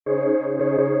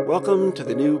Welcome to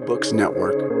the New Books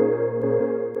Network.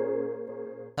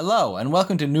 Hello, and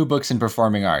welcome to New Books in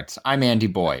Performing Arts. I'm Andy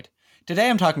Boyd.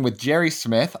 Today I'm talking with Jerry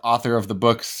Smith, author of the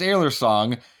book Sailor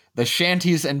Song, The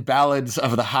Shanties and Ballads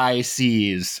of the High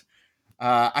Seas.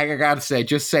 I gotta say,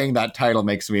 just saying that title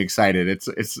makes me excited.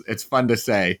 It's fun to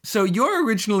say. So you're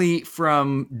originally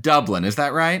from Dublin, is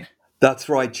that right? That's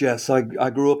right, yes. I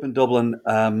grew up in Dublin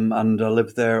and I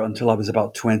lived there until I was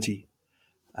about 20.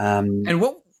 And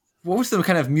what was the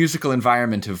kind of musical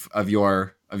environment of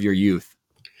your youth?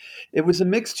 It was a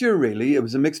mixture, really. It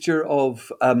was a mixture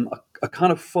of a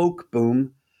kind of folk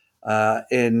boom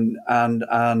in and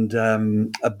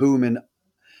a boom in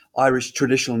Irish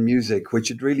traditional music, which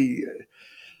had really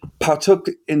partook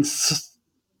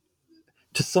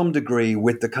to some degree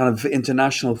with the kind of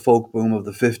international folk boom of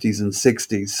the 50s and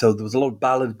 60s. So there was a lot of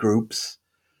ballad groups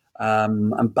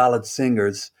and ballad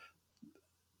singers.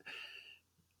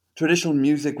 Traditional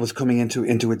music was coming into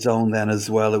its own then as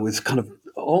well. It was kind of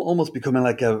almost becoming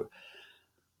like a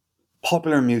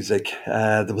popular music.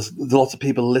 There was lots of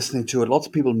people listening to it, lots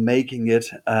of people making it,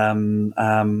 and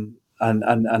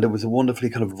it was a wonderfully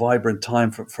kind of vibrant time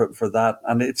for that.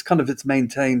 And it's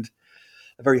maintained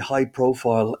a very high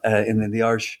profile in the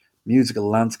Irish musical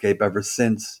landscape ever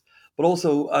since. But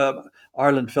also,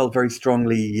 Ireland felt very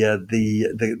strongly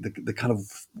the kind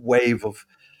of wave of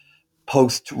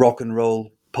post rock and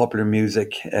roll popular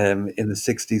music in the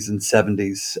 60s and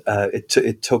 70s.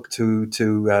 It took to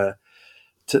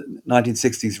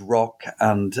 1960s rock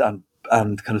and kind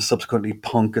of subsequently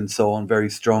punk and so on very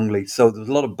strongly. So there was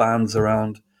a lot of bands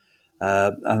around,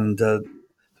 and there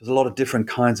was a lot of different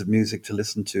kinds of music to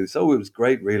listen to. So it was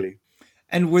great, really.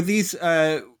 And were these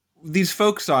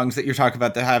folk songs that you're talking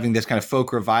about, that having this kind of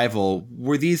folk revival,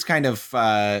 were these kind of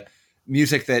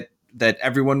music that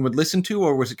everyone would listen to,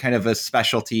 or was it kind of a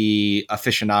specialty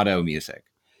aficionado music?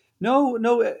 No,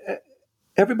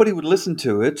 everybody would listen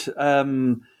to it.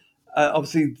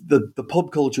 Obviously, the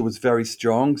pub culture was very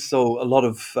strong, so a lot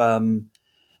of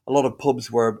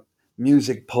pubs were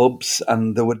music pubs,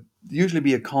 and there would usually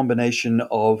be a combination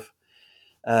of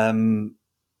um,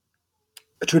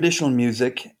 traditional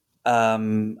music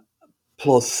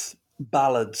plus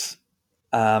ballads.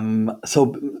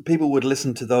 So people would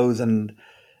listen to those, and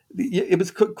it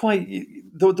was quite.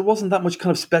 There wasn't that much kind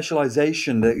of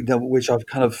specialization, which I've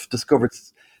kind of discovered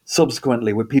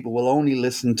subsequently, where people will only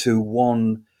listen to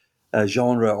one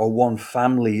genre or one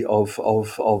family of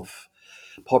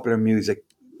popular music.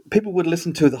 People would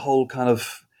listen to the whole kind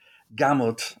of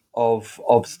gamut of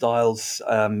styles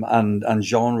and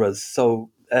genres.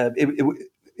 So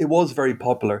it was very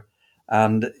popular,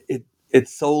 and it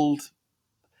sold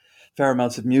fair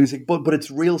amounts of music. But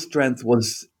its real strength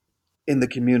was in the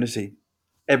community,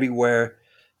 everywhere,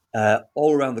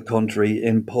 all around the country,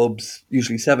 in pubs,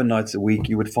 usually 7 nights a week.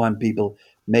 You would find people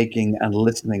making and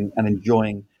listening and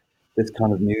enjoying this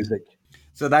kind of music.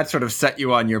 So that sort of set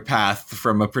you on your path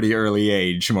from a pretty early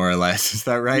age, more or less. Is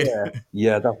that right?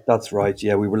 Yeah, that's right.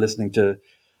 Yeah, we were listening to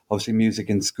obviously music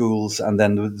in schools, and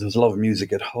then there was a lot of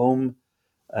music at home.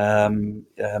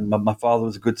 My father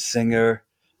was a good singer.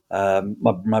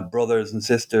 My brothers and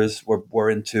sisters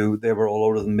they were all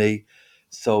older than me.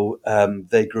 So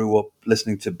they grew up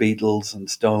listening to Beatles and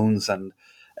Stones and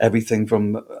everything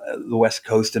from the West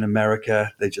Coast in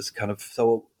America. They just kind of,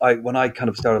 when I kind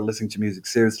of started listening to music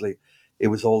seriously, it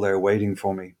was all there waiting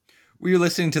for me. Were you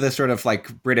listening to the sort of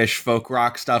like British folk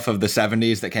rock stuff of the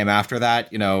 70s that came after that?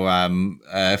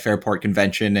 Fairport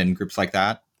Convention and groups like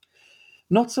that?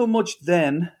 Not so much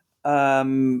then.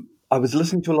 I was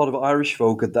listening to a lot of Irish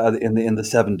folk in the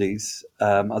 70s.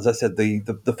 As I said,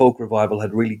 the folk revival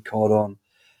had really caught on,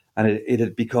 and it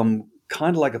had become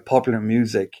kind of like a popular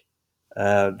music.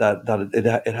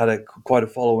 It had quite a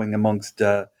following amongst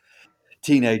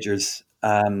teenagers.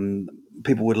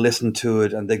 People would listen to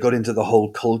it, and they got into the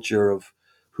whole culture of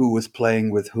who was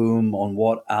playing with whom on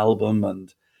what album,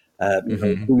 and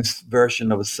whose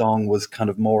version of a song was kind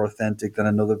of more authentic than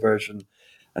another version,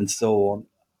 and so on.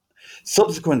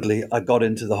 Subsequently, I got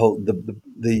into the whole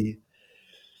the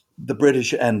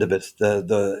British end of it.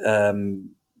 I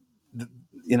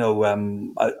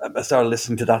started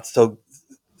listening to that. So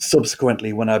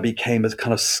subsequently, when I became a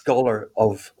kind of scholar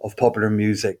of popular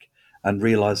music and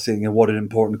realizing what an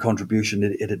important contribution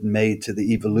it had made to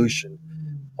the evolution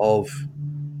of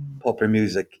popular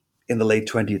music in the late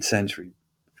 20th century,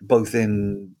 both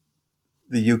in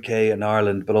the UK and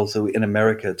Ireland, but also in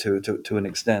America to an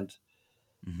extent.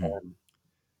 Um,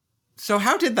 So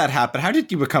how did that happen? How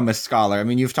did you become a scholar? I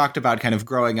mean, you've talked about kind of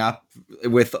growing up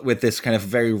with this kind of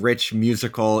very rich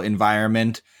musical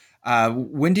environment.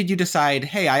 When did you decide,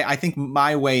 hey, I think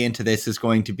my way into this is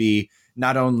going to be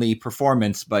not only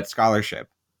performance, but scholarship?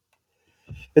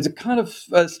 It's a kind of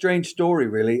strange story,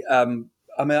 really. I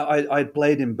mean, I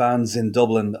played in bands in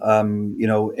Dublin,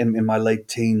 in my late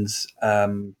teens.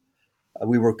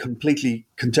 We were completely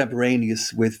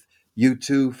contemporaneous with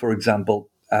U2, for example.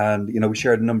 And, we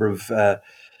shared a number of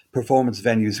performance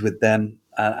venues with them.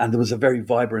 And there was a very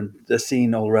vibrant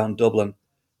scene all around Dublin.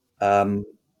 Um,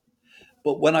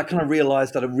 but when I kind of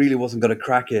realized that I really wasn't going to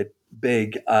crack it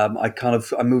big, I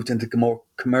moved into the more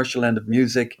commercial end of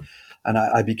music, and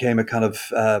I became a kind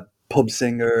of pub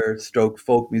singer, stroke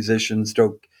folk musician,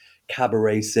 stroke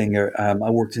cabaret singer.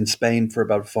 I worked in Spain for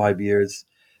about 5 years,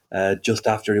 just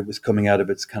after it was coming out of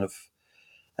its kind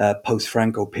of post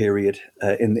Franco period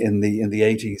in the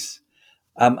 80s.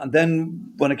 And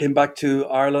then when I came back to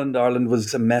Ireland, Ireland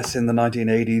was a mess in the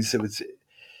 1980s. It was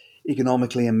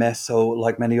economically a mess. So,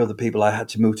 like many other people, I had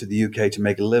to move to the UK to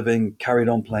make a living, carried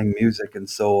on playing music and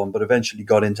so on, but eventually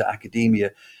got into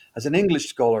academia as an English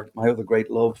scholar, my other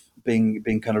great love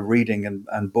being kind of reading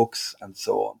and books and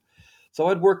so on. So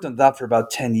I'd worked on that for about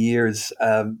 10 years,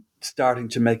 starting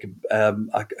to make a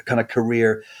kind of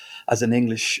career as an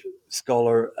English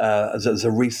scholar, as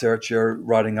a researcher,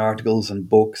 writing articles and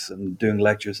books and doing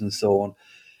lectures and so on.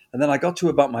 And then I got to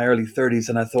about my early 30s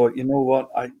and I thought, you know what,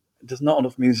 there's not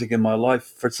enough music in my life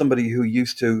for somebody who it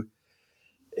used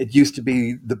to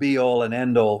be the be all and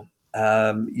end all,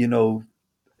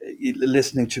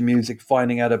 listening to music,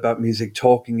 finding out about music,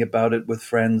 talking about it with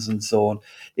friends and so on.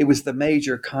 It was the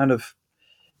major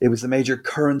it was the major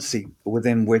currency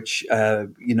within which,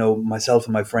 myself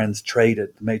and my friends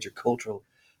traded, the major cultural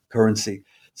currency.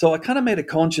 So I kind of made a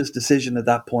conscious decision at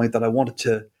that point that I wanted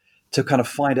to kind of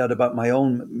find out about my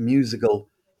own musical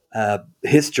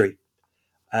history.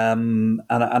 And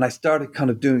I started kind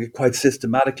of doing it quite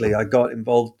systematically. I got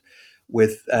involved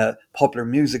with popular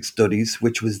music studies,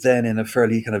 which was then in a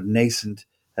fairly kind of nascent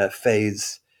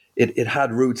phase. It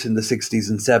had roots in the 60s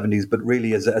and 70s, but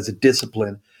really as a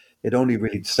discipline, it only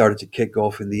really started to kick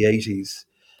off in the 80s.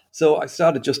 So I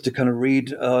started just to kind of read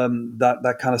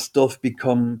that kind of stuff,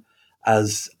 become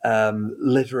as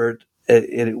literate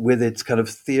with its kind of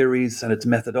theories and its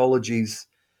methodologies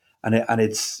and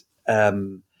its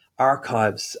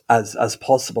archives as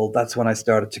possible. That's when I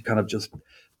started to kind of just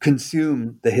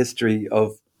consume the history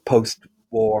of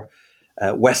post-war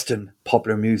Western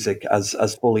popular music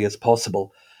as fully as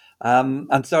possible,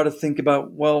 and started to think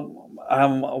about, well, I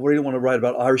really want to write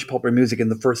about Irish popular music in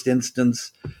the first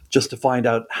instance, just to find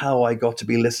out how I got to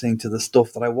be listening to the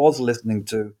stuff that I was listening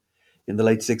to in the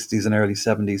late 60s and early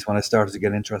 70s when I started to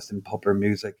get interested in popular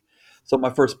music. So my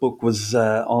first book was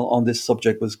on this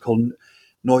subject was called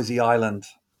Noisy Island,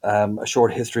 A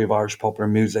Short History of Irish Popular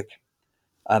Music.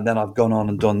 And then I've gone on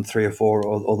and done three or four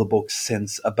other books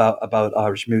since about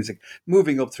Irish music,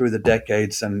 moving up through the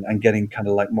decades and getting kind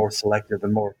of like more selective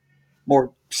and more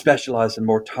specialized and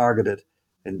more targeted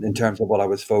in terms of what I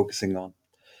was focusing on.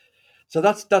 So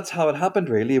that's how it happened.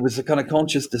 Really, it was a kind of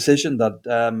conscious decision that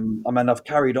I've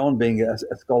carried on being a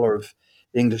scholar of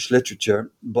English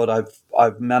literature, but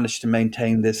I've managed to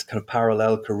maintain this kind of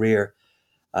parallel career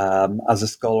as a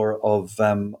scholar of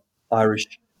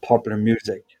Irish popular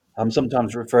music. I'm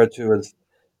sometimes referred to as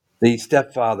the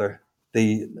stepfather,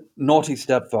 the naughty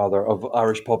stepfather of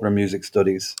Irish popular music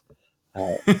studies.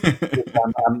 Uh,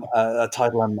 a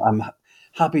title I'm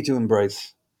happy to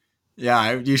embrace.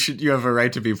 Yeah, you should. You have a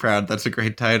right to be proud. That's a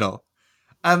great title.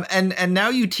 And now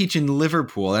you teach in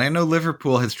Liverpool, and I know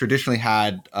Liverpool has traditionally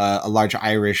had a large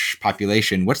Irish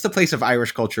population. What's the place of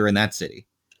Irish culture in that city?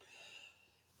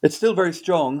 It's still very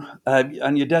strong,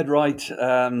 and you're dead right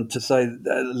to say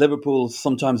Liverpool is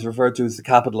sometimes referred to as the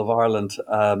capital of Ireland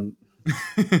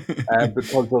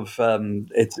because of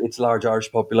its large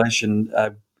Irish population.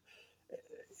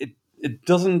 It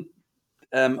doesn't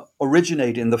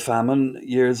originate in the famine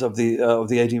years of the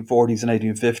 1840s and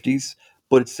 1850s,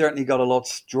 but it certainly got a lot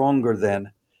stronger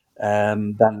then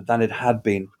than it had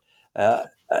been. Uh,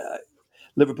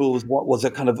 Liverpool was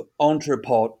a kind of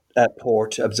entrepot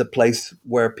port. It was a place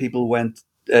where people went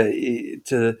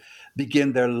to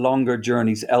begin their longer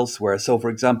journeys elsewhere. So, for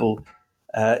example,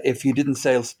 if you didn't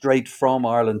sail straight from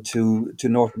Ireland to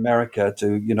North America,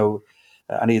 to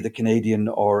any of the Canadian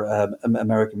or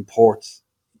American ports,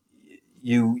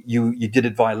 you did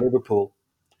it via Liverpool.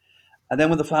 And then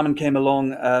when the famine came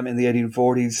along in the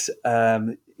 1840s,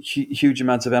 huge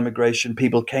amounts of emigration.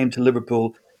 People came to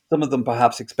Liverpool, some of them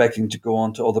perhaps expecting to go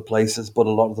on to other places, but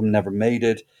a lot of them never made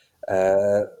it.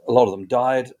 A lot of them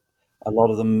died. A lot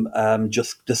of them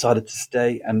just decided to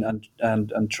stay and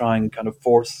try and kind of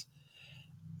force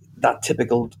that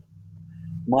typical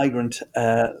migrant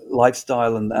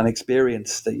lifestyle and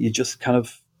experience that you just kind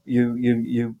of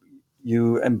you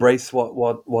embrace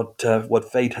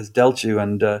what fate has dealt you,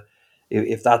 and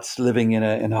if that's living in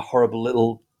a horrible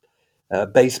little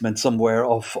basement somewhere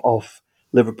off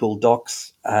Liverpool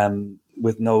docks,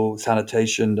 with no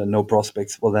sanitation and no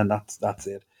prospects, well then that's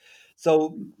it.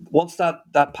 So once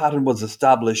that pattern was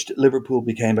established, Liverpool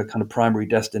became a kind of primary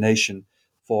destination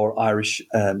for Irish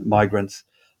migrants,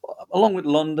 along with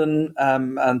London,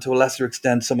 and to a lesser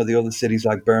extent some of the other cities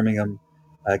like Birmingham,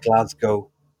 Glasgow,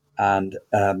 and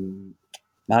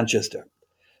Manchester.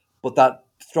 But that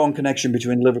strong connection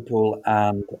between Liverpool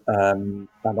and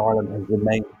Ireland has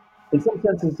remained. In some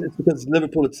senses, it's because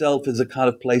Liverpool itself is a kind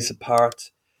of place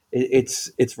apart.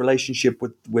 Its relationship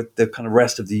with the kind of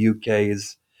rest of the UK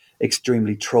is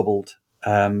extremely troubled.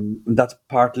 And that's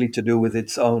partly to do with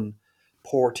its own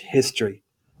port history.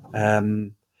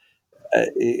 Um,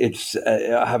 it's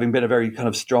having been a very kind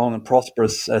of strong and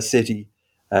prosperous city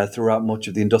throughout much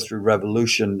of the Industrial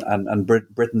Revolution and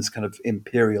Britain's kind of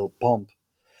imperial pomp.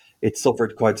 It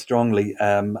suffered quite strongly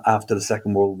after the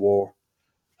Second World War,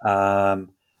 and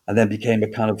then became a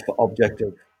kind of object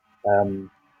of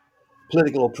um,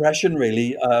 political oppression,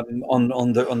 really,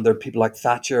 under people like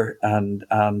Thatcher and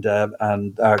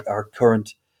our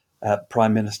current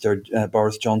Prime Minister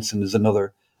Boris Johnson is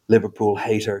another Liverpool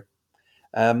hater.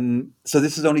 So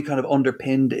this has only kind of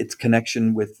underpinned its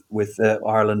connection with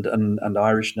Ireland and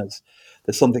Irishness.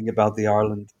 There's something about the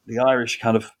Irish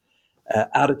kind of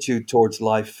attitude towards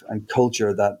life and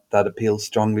culture that appeals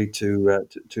strongly to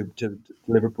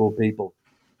Liverpool people.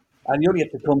 And you only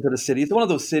have to come to the city. It's one of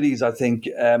those cities, I think,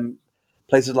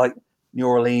 places like New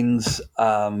Orleans,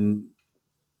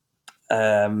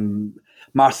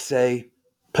 Marseille,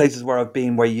 places where I've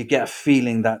been, where you get a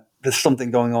feeling that there's something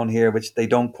going on here which they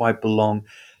don't quite belong.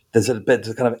 There's a bit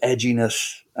of kind of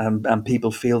edginess, and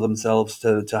people feel themselves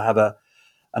to have an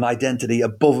identity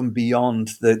above and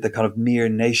beyond the kind of mere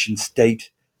nation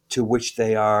state to which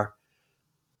they are,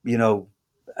 you know,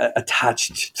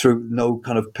 attached through no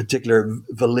kind of particular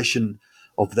volition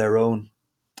of their own.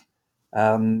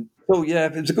 So yeah,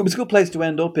 it's a good place to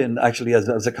end up in, actually,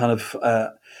 as a kind of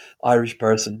Irish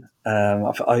person.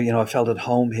 I felt at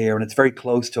home here, and it's very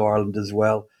close to Ireland as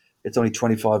well. It's only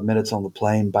 25 minutes on the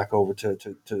plane back over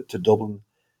to Dublin.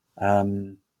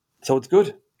 So it's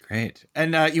good. Great.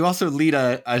 And you also lead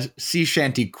a sea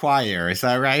shanty choir, is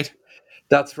that right?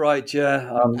 That's right,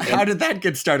 yeah. How did that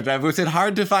get started? Was it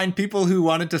hard to find people who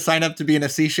wanted to sign up to be in a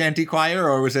sea shanty choir,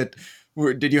 or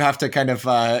did you have to kind of,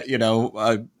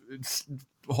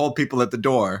 hold people at the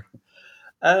door?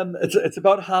 It's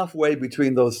about halfway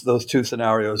between those two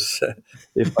scenarios.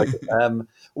 If I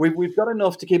we've got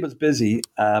enough to keep us busy,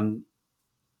 but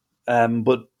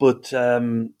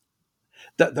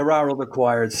there are other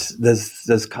choirs.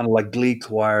 There's kind of like glee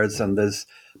choirs, and there's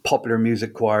popular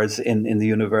music choirs in the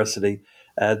university.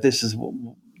 This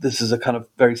is a kind of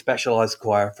very specialized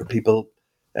choir for people,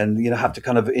 and have to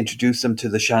kind of introduce them to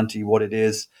the shanty, what it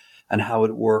is, and how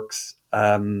it works.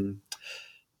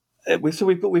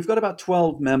 We've got about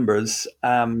 12 members,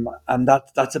 and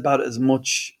that's about as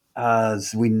much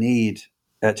as we need,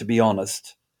 to be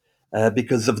honest,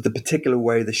 because of the particular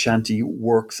way the shanty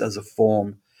works as a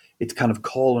form. It's kind of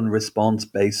call and response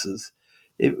basis.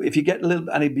 If you get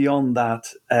any beyond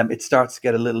that, it starts to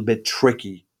get a little bit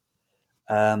tricky.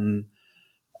 Um,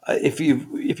 if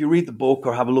you read the book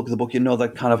or have a look at the book, you know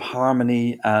that kind of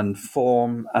harmony and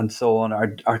form and so on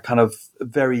are kind of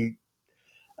very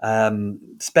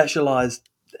specialized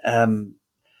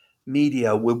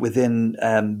media within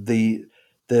the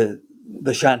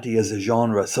shanty as a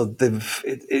genre. So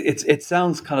it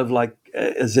sounds kind of like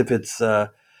as if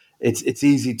it's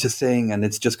easy to sing and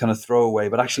it's just kind of throwaway,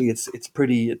 but actually it's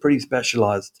pretty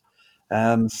specialized.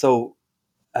 So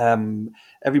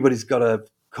everybody's got to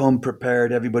come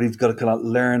prepared. Everybody's got to kind of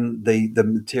learn the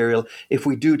material. If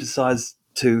we do decide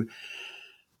to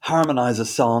harmonize a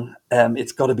song,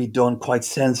 it's got to be done quite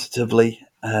sensitively.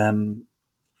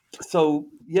 So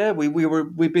yeah,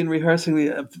 we've been rehearsing.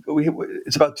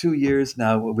 It's about 2 years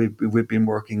now. We've been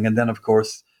working, and then of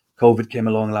course COVID came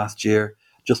along last year,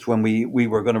 just when we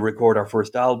were going to record our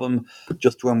first album,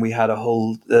 just when we had a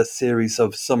whole series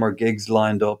of summer gigs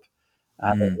lined up,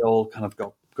 and it all kind of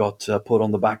got put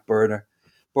on the back burner.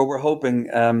 But we're hoping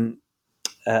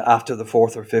after the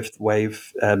fourth or fifth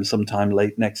wave, sometime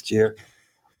late next year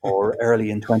or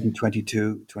early in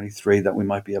 2022, 23, that we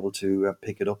might be able to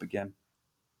pick it up again.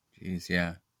 Jeez,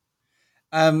 yeah.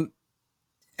 And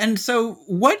so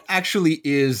what actually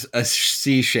is a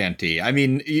sea shanty? I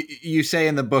mean, you say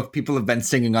in the book people have been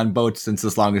singing on boats since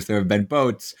as long as there have been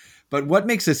boats, But what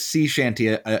makes a sea shanty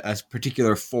a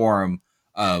particular form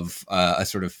of a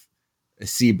sort of a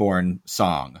seaborne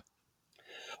song?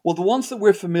 Well, the ones that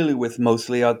we're familiar with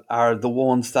mostly are the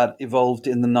ones that evolved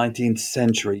in the 19th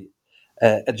century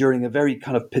during a very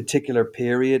kind of particular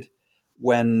period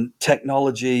when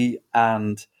technology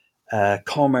and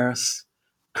commerce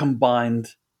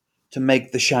combined to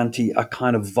make the shanty a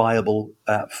kind of viable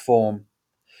form.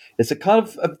 It's a kind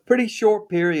of a pretty short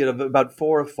period of about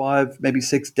 4 or 5, maybe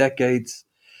 6 decades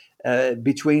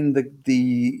between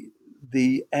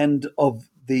the end of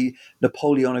the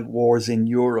Napoleonic Wars in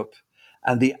Europe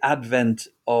and the advent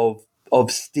of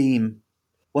steam.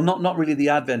 Well, not really the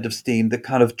advent of steam, the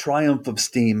kind of triumph of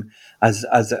steam as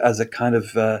a kind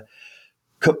of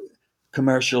co-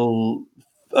 commercial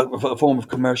a form of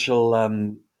commercial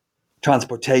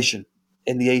transportation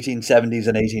in the 1870s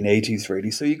and 1880s, really.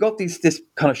 So you got this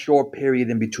kind of short period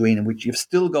in between in which you've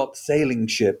still got sailing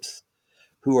ships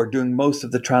who are doing most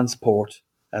of the transport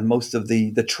and most of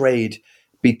the trade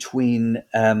between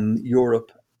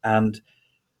Europe and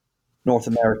North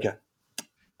America.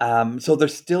 So they're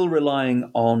still relying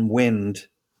on wind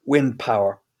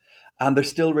power, and they're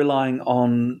still relying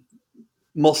on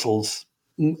muscles,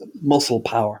 muscle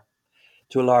power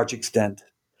to a large extent.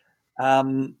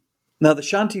 Um, Now, the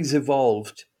shanties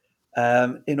evolved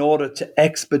in order to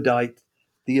expedite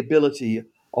the ability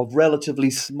of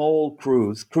relatively small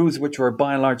crews which were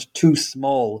by and large too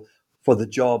small for the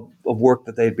job of work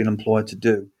that they'd been employed to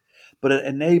do. But it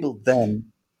enabled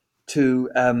them to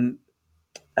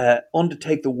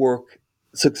undertake the work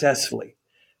successfully.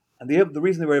 And the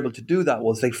reason they were able to do that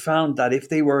was they found that if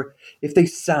they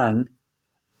sang,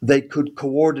 they could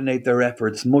coordinate their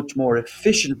efforts much more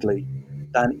efficiently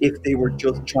than if they were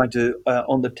just trying to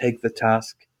undertake the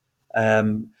task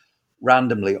um,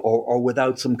 randomly or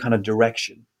without some kind of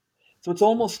direction. So it's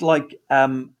almost like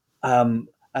an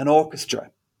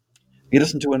orchestra. You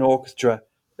listen to an orchestra,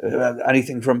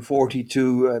 anything from 40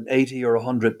 to 80 or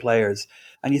 100 players,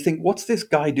 and you think, what's this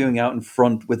guy doing out in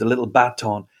front with a little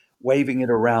baton, waving it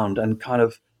around and kind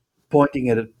of pointing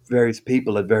it at various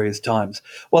people at various times?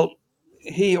 Well,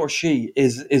 he or she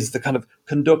is the kind of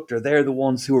conductor. They're the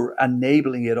ones who are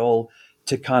enabling it all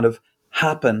to kind of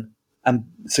happen and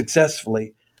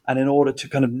successfully, and in order to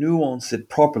kind of nuance it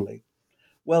properly.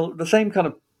 Well, the same kind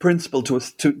of principle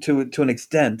to an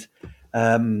extent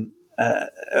um,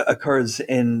 occurs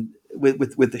in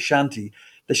with the shanty.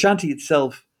 The shanty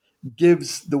itself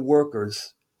gives the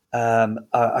workers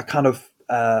a kind of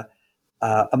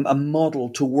a model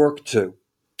to work to.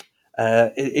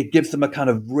 It gives them a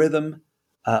kind of rhythm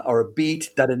or a beat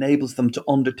that enables them to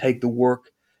undertake the work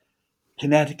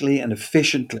kinetically and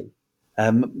efficiently,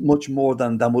 much more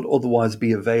than would otherwise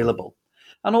be available.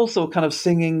 And also, kind of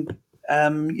singing,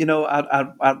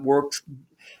 at works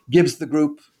gives the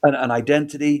group an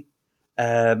identity.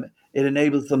 It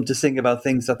enables them to sing about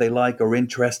things that they like or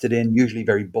interested in, usually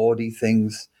very bawdy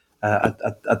things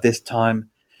at this time.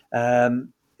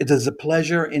 It is a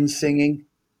pleasure in singing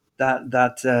that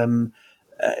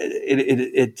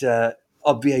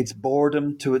obviates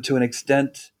boredom to an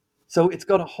extent. So it's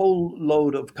got a whole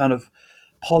load of kind of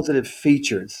positive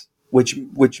features,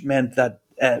 which meant that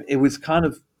it was kind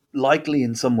of likely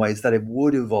in some ways that it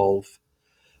would evolve.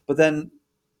 But then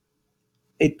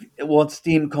it once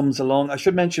steam comes along, I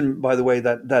should mention, by the way,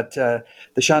 that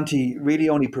the shanty really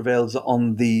only prevails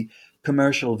on the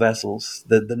commercial vessels,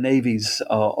 the navies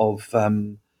of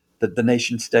the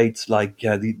nation states like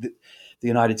the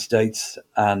United States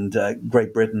and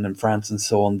Great Britain and France and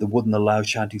so on. They wouldn't allow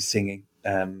shanty singing,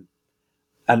 and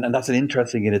that's an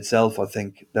interesting in itself. I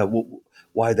think that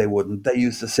why they wouldn't. They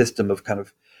use a system of kind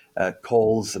of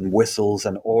calls and whistles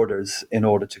and orders in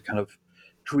order to kind of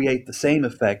create the same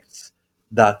effects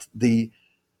that the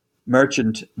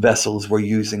merchant vessels were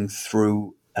using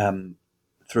through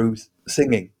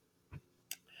singing.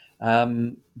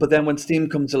 But then when steam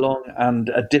comes along and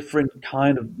a different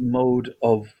kind of mode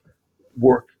of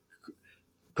work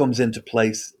comes into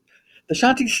place, the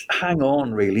shanties hang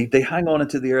on. Really, they hang on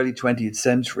into the early 20th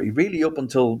century, really up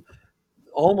until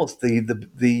almost the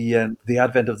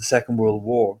advent of the Second World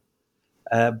War.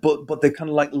 But they're kind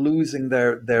of like losing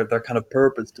their kind of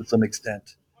purpose to some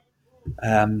extent.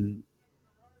 Um,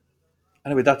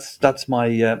 anyway, that's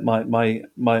my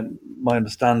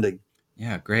understanding.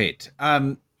 Yeah, great.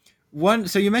 One.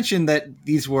 So you mentioned that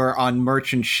these were on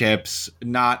merchant ships,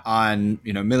 not on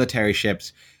military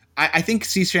ships. I think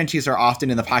sea shanties are often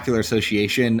in the popular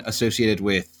association associated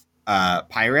with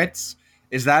pirates.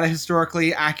 Is that a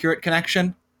historically accurate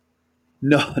connection?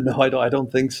 No, no, I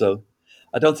don't think so.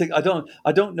 I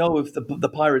don't know if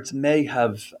the pirates may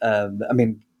have. I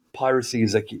mean, piracy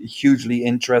is a hugely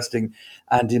interesting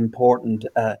and important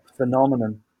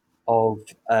phenomenon of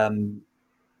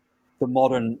the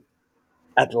modern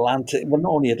Atlantic, well,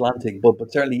 not only Atlantic,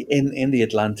 but certainly in the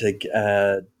Atlantic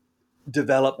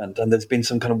development. And there's been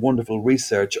some kind of wonderful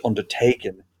research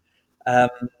undertaken. Um,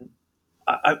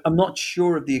 I'm not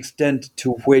sure of the extent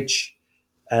to which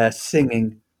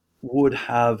singing would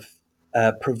have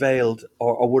prevailed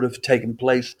or would have taken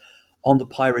place on the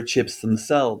pirate ships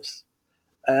themselves.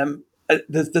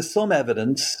 There's some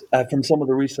evidence from some of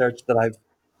the research that I've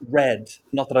read,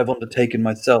 not that I've undertaken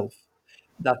myself,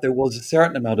 that there was a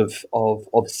certain amount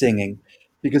of singing.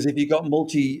 Because if you got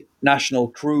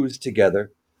multinational crews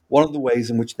together, one of the ways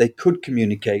in which they could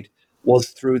communicate was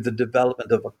through the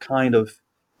development of a kind of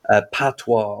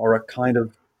patois or a kind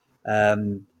of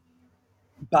um,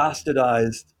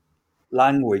 bastardized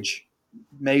language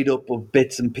made up of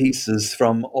bits and pieces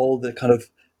from all the kind of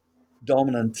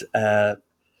dominant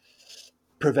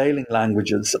prevailing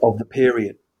languages of the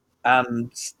period.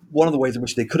 And one of the ways in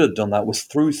which they could have done that was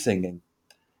through singing.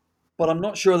 But I'm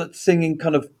not sure that singing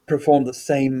kind of performed the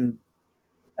same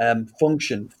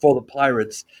function for the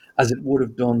pirates as it would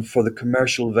have done for the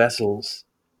commercial vessels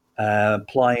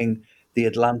plying the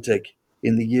Atlantic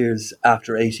in the years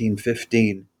after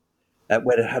 1815,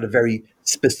 where it had a very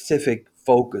specific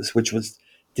focus, which was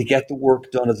to get the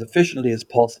work done as efficiently as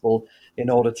possible in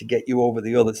order to get you over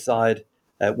the other side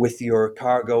with your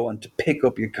cargo and to pick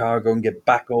up your cargo and get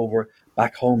back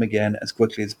home again as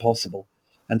quickly as possible,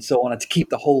 and so on, and to keep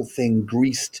the whole thing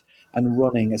greased and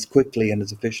running as quickly and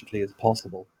as efficiently as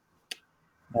possible.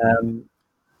 Um,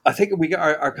 I think we got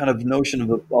our kind of notion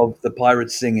of the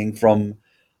pirates singing from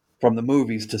the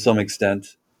movies to some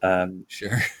extent.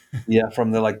 Sure. Yeah,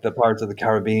 from the Pirates of the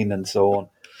Caribbean and so on,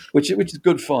 which is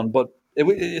good fun. But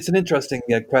it's an interesting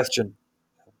question.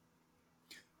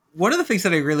 One of the things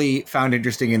that I really found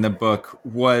interesting in the book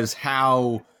was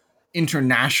how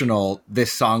international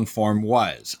this song form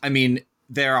was. I mean,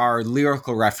 there are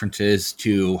lyrical references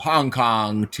to Hong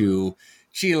Kong, to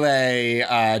Chile,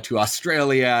 to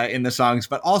Australia in the songs,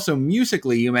 but also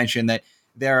musically, you mentioned that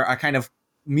there are a kind of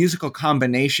musical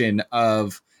combination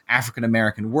of African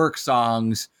American work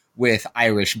songs with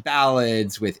Irish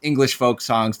ballads, with English folk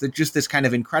songs, that just this kind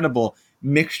of incredible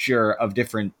mixture of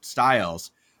different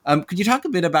styles. Could you talk a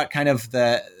bit about kind of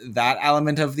that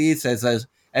element of these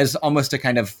as almost a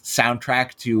kind of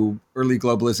soundtrack to early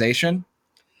globalization?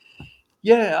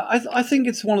 Yeah, I think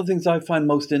it's one of the things I find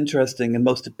most interesting and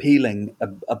most appealing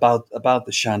about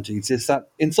the shanties is that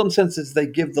in some senses they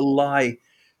give the lie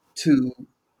to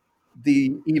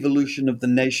the evolution of the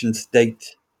nation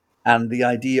state and the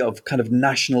idea of kind of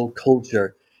national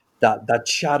culture that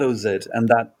shadows it and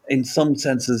that in some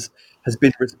senses has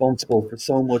been responsible for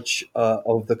so much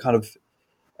of the kind of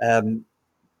um,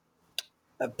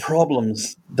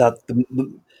 problems that the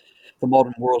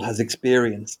modern world has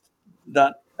experienced.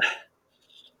 That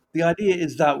the idea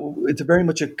is that it's very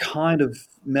much a kind of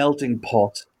melting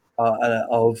pot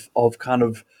of kind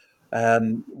of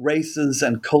races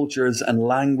and cultures and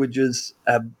languages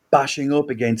bashing up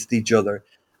against each other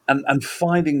and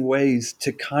finding ways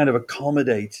to kind of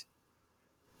accommodate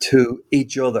to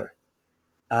each other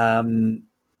um,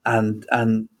 and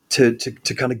to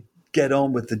kind of get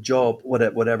on with the job,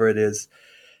 whatever it is.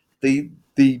 The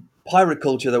pirate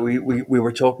culture that we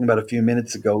were talking about a few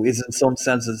minutes ago is in some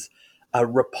senses a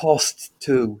riposte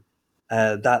to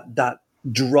that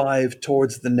drive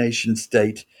towards the nation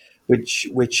state,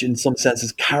 which in some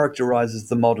senses characterizes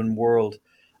the modern world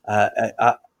uh,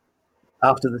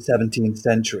 after the 17th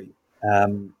century.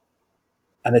 Um,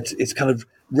 and it's kind of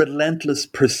relentless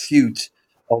pursuit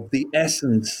of the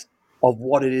essence of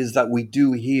what it is that we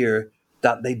do here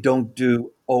that they don't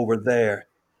do over there.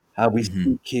 How we Mm-hmm.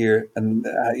 speak here, and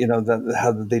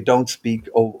how they don't speak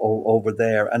over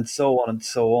there, and so on and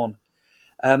so on.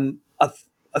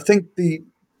 I think the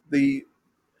the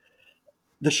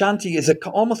shanty is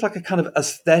almost like a kind of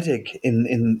aesthetic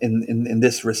in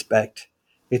this respect.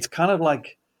 It's kind of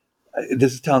like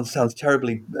this sounds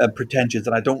terribly pretentious,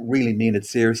 and I don't really mean it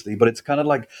seriously, but it's kind of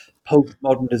like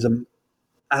postmodernism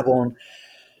avant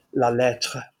la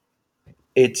lettre.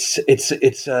 It's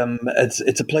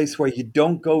a place where you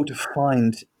don't go to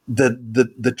find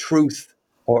the truth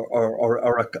or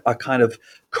a kind of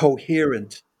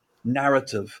coherent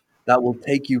narrative that will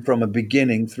take you from a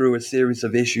beginning through a series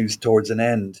of issues towards an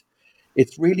end.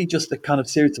 It's really just a kind of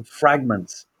series of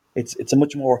fragments. It's a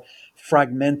much more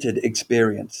fragmented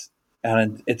experience,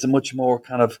 and it's a much more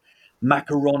kind of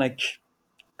macaronic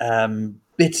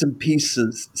bits and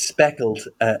pieces, speckled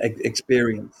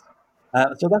experience.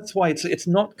 So that's why it's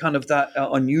not kind of that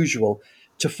unusual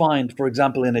to find, for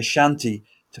example, in a shanty,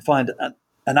 to find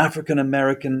an African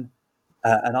American,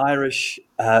 an Irish,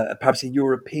 perhaps a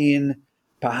European,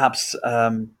 perhaps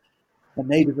a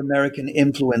Native American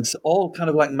influence, all kind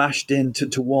of like mashed into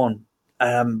to one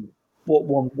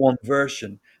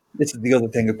version. This is the other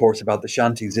thing, of course, about the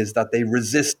shanties is that they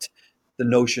resist the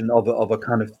notion of a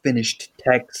kind of finished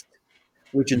text,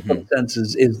 which in some Hmm.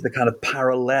 senses is the kind of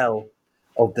parallel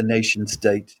of the nation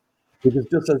state. Because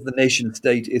just as the nation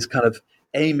state is kind of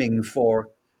aiming for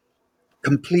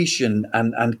completion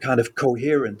and kind of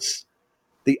coherence,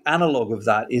 the analog of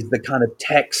that is the kind of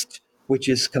text which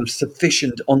is kind of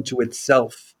sufficient unto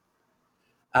itself.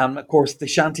 And of course, the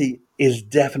shanty is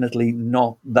definitely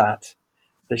not that.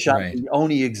 The Right. shanty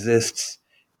only exists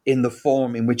in the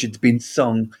form in which it's been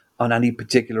sung on any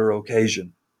particular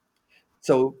occasion.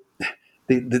 So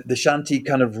the shanty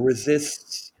kind of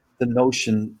resists the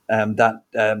notion that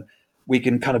we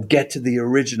can kind of get to the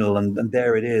original and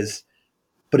there it is.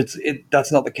 But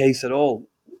that's not the case at all.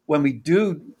 When we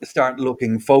do start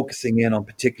looking, focusing in on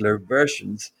particular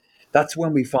versions, that's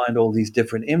when we find all these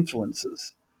different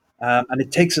influences. And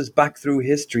it takes us back through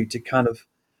history to kind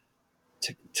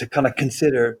of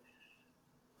consider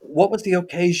what was the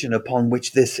occasion upon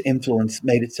which this influence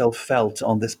made itself felt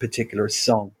on this particular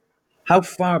song. How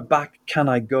far back can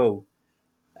I go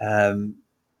um,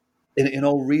 in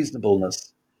all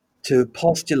reasonableness to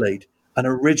postulate an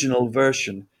original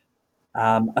version?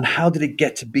 And how did it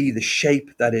get to be the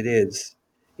shape that it is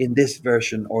in this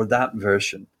version or that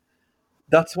version?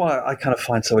 That's what I kind of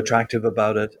find so attractive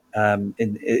about it.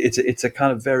 It's a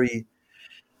kind of very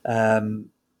um,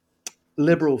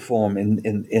 liberal form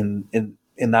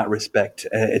in that respect.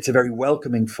 It's a very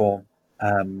welcoming form,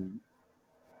 um,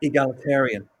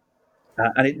 egalitarian,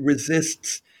 and it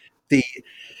resists the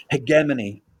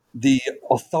hegemony, the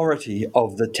authority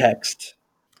of the text.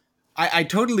 I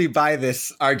totally buy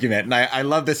this argument, and I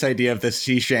love this idea of the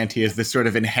sea shanty as this sort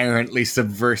of inherently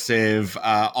subversive,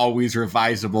 always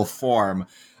revisable form.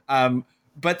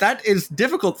 But that is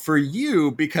difficult for you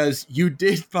because you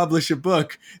did publish a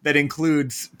book that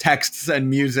includes texts and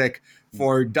music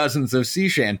for dozens of sea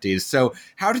shanties. So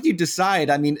how did you decide?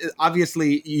 I mean,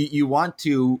 obviously you want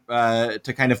to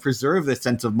kind of preserve this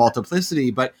sense of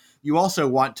multiplicity, but you also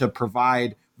want to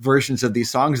provide versions of these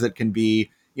songs that can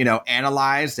be,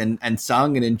 analyzed and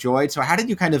sung and enjoyed. So how did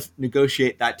you kind of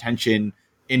negotiate that tension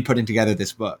in putting together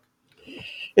this book?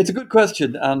 It's a good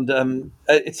question, and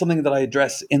it's something that I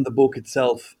address in the book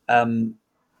itself.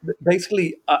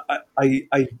 Basically,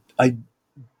 I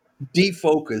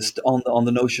defocused on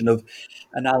the notion of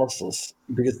analysis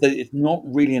because it's not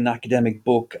really an academic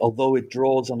book, although it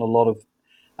draws on a lot of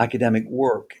academic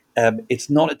work. It's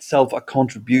not itself a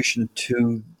contribution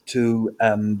to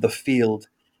the field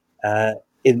uh,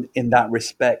 in that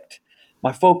respect.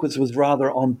 My focus was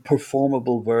rather on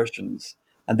performable versions,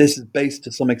 and this is based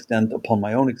to some extent upon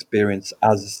my own experience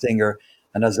as a singer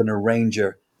and as an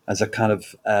arranger, as a kind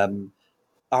of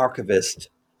archivist.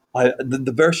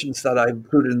 The versions that I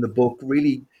included in the book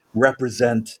really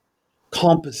represent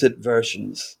composite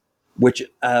versions, which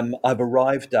I've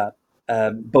arrived at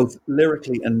both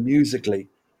lyrically and musically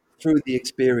through the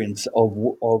experience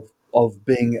of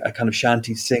being a kind of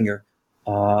shanty singer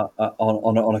on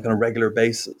a kind of regular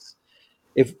basis.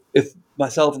 If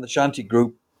myself and the shanty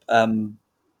group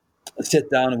sit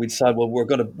down and we decide, well, we're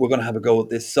gonna have a go at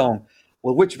this song.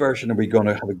 Well, which version are we going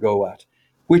to have a go at?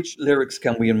 Which lyrics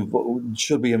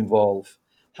should we involve?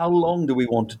 How long do we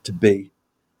want it to be?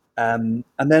 And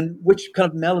then which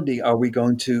kind of melody are we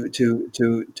going to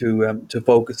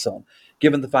focus on?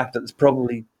 Given the fact that it's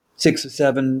probably 6 or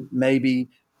 7, maybe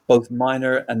both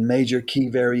minor and major key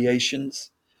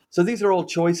variations. So these are all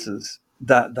choices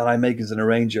that I make as an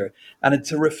arranger, and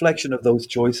it's a reflection of those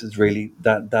choices really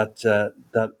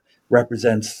that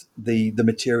represents the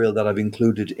material that I've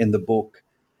included in the book.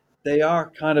 They are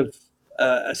kind of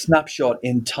a snapshot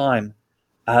in time,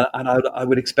 and I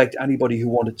would expect anybody who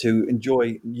wanted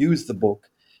to use the book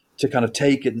to kind of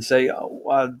take it and say, oh,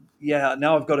 well, yeah,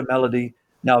 now I've got a melody,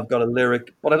 now I've got a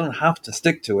lyric, but I don't have to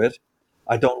stick to it.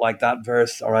 I don't like that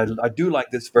verse, or I do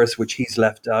like this verse which he's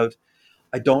left out.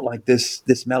 I don't like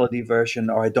this melody version,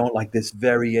 or I don't like this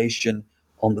variation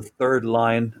on the third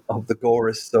line of the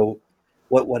chorus. So,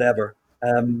 whatever.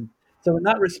 So in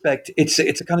that respect, it's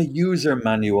a kind of user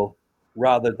manual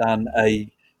rather than a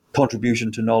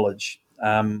contribution to knowledge,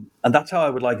 and that's how I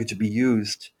would like it to be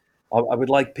used. I would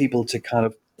like people to kind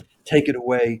of take it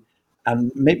away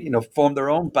and maybe form their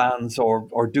own bands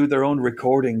or do their own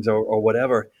recordings or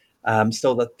whatever,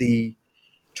 so that the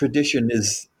tradition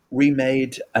is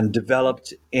remade and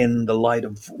developed in the light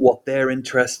of what their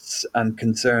interests and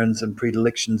concerns and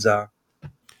predilections are.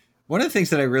 One of the things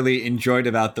that I really enjoyed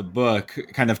about the book,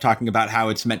 kind of talking about how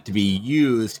it's meant to be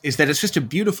used, is that it's just a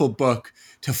beautiful book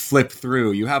to flip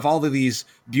through. You have all of these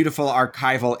beautiful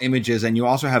archival images, and you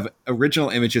also have original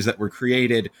images that were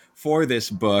created for this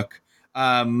book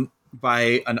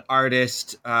by an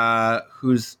artist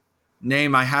whose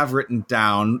name I have written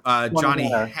down,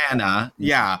 Johnny Hanna.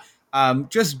 Yeah.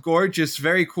 Just gorgeous,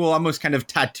 very cool, almost kind of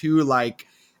tattoo-like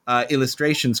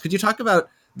illustrations. Could you talk about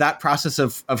that process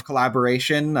of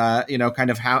collaboration, kind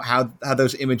of how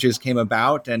those images came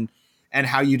about and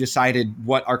how you decided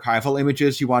what archival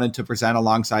images you wanted to present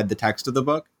alongside the text of the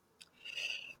book?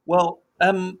 Well,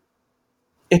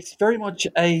 it's very much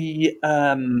a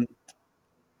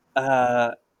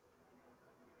collaborative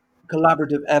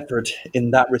effort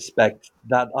in that respect,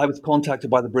 that I was contacted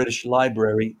by the British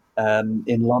Library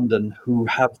in London, who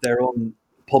have their own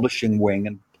publishing wing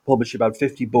and publish about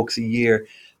 50 books a year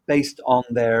based on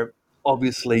their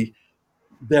obviously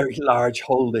very large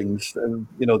holdings.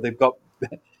 They've got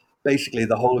basically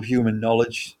the whole of human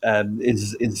knowledge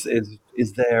is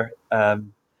there.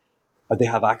 They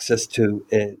have access to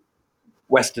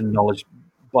Western knowledge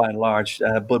by and large,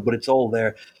 but it's all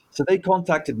there. So they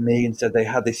contacted me and said they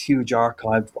had this huge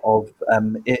archive of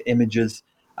images,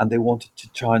 and they wanted to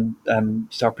try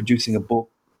and start producing a book,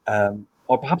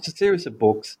 or perhaps a series of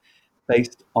books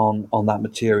based on that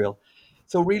material.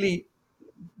 So really,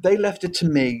 they left it to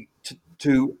me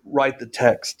to write the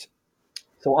text.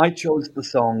 So I chose the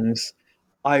songs,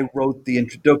 I wrote the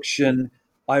introduction,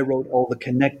 I wrote all the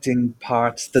connecting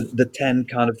parts, the 10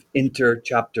 kind of inter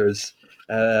chapters,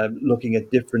 looking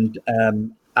at different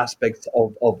aspects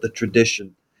of the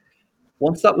tradition.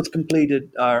 Once that was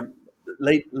completed,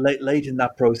 late in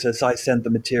that process, I sent the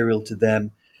material to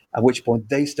them, at which point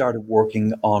they started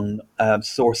working on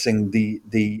sourcing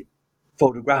the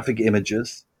photographic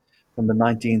images from the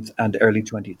 19th and early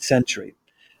 20th century.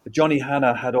 Johnny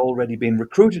Hanna had already been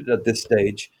recruited at this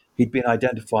stage. He'd been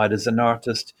identified as an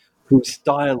artist whose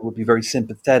style would be very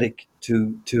sympathetic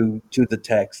to the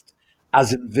text,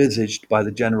 as envisaged by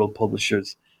the general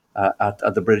publishers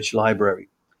at the British Library,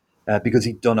 because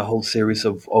he'd done a whole series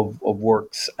of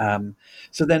works.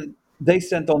 So then they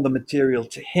sent on the material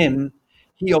to him.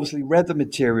 He obviously read the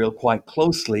material quite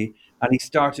closely, and he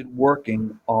started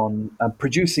working on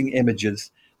producing images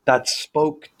that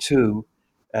spoke to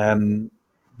the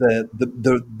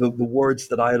words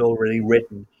that I had already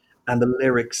written and the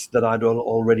lyrics that I'd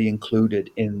already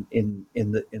included in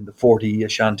the 40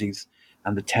 shanties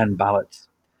and the 10 ballads.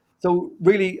 So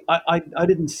really, I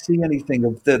didn't see anything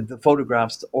of the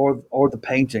photographs or the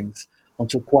paintings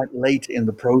until quite late in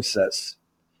the process,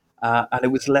 and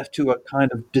it was left to a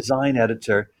kind of design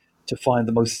editor to find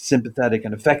the most sympathetic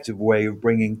and effective way of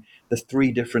bringing the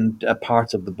three different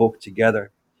parts of the book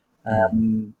together.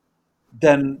 Then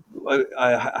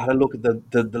I had a look at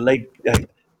the late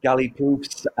galley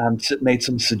proofs and made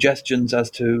some suggestions as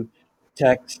to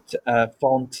text,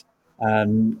 font,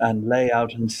 and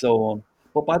layout, and so on.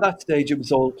 But by that stage, it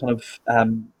was all kind of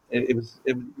it was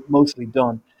mostly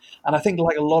done. And I think,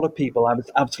 like a lot of people, I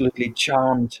was absolutely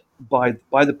charmed by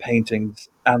the paintings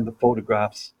and the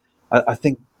photographs. I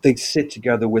think they sit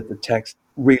together with the text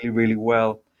really, really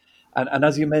well. And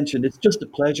as you mentioned, it's just a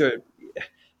pleasure.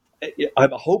 I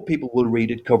hope people will read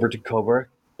it cover to cover,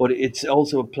 but it's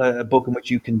also a book in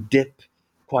which you can dip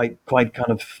quite kind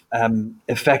of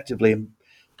effectively and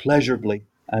pleasurably,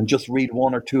 and just read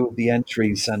one or two of the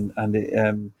entries and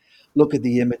look at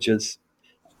the images.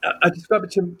 I describe it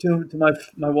to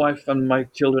my wife and my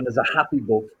children as a happy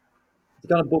book. It's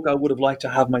the kind of book I would have liked to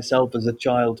have myself as a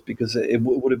child, because it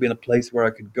would have been a place where I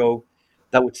could go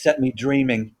that would set me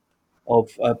dreaming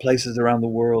of places around the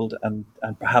world, and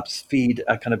perhaps feed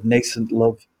a kind of nascent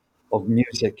love of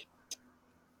music.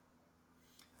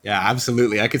 Yeah,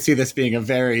 absolutely. I could see this being a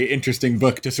very interesting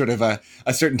book to sort of a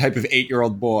certain type of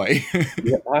 8-year-old boy.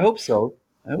 Yeah, I hope so.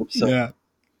 Yeah.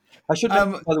 I should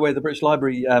mention, by the way, the British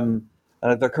Library,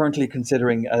 they're currently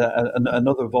considering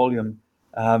another volume.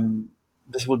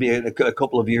 This will be a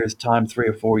couple of years' time, 3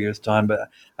 or 4 years' time,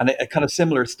 and a kind of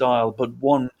similar style, but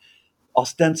one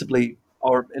ostensibly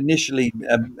or initially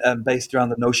based around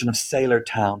the notion of Sailor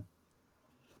Town.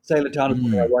 Sailor Town is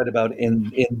what I write about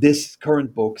in this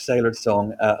current book, Sailor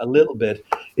Song, a little bit.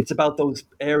 It's about those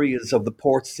areas of the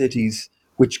port cities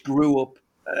which grew up,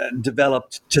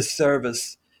 developed to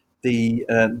service the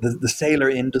sailor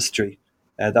industry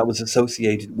that was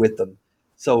associated with them.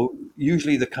 So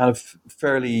usually the kind of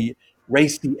fairly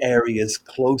racy areas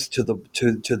close to the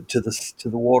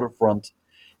waterfront.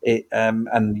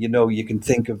 And you can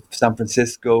think of San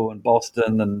Francisco and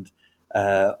Boston and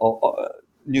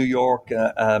New York,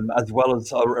 as well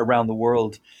as around the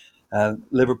world.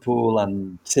 Liverpool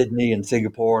and Sydney and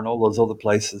Singapore and all those other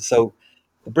places. So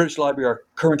the British Library are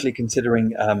currently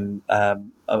considering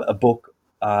a book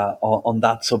on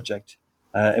that subject.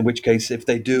 In which case, if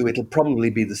they do, it'll probably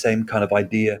be the same kind of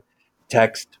idea: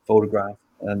 text, photograph,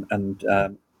 and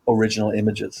original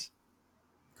images.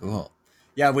 Cool.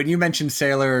 Yeah, when you mention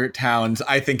sailor towns,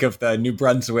 I think of the New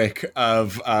Brunswick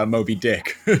of Moby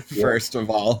Dick, Yeah, first of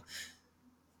all.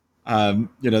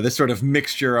 This sort of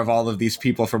mixture of all of these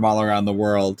people from all around the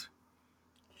world.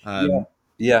 yeah, Um,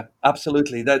 yeah,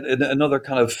 absolutely. That another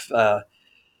kind of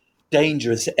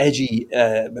dangerous, edgy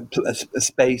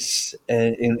space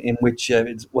in which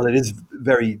it is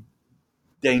very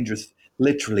dangerous,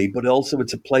 literally, but also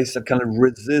it's a place that kind of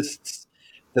resists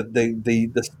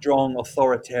the strong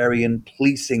authoritarian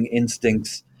policing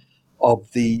instincts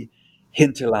of the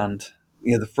hinterland.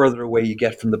 The further away you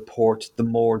get from the port, the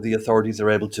more the authorities are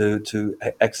able to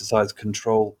exercise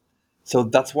control. So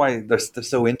that's why they're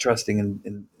so interesting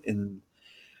in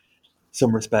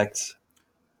some respects.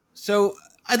 so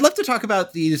I'd love to talk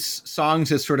about these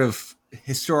songs as sort of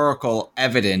historical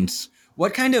evidence.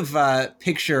 What kind of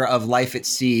picture of life at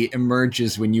sea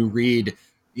emerges when you read,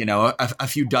 a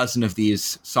few dozen of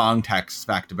these song texts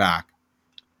back to back?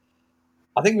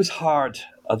 I think it was hard.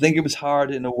 I think it was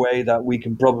hard in a way that we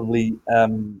can probably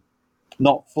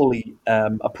not fully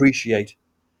appreciate.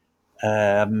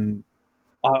 Um,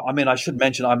 I mean, I should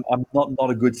mention I'm not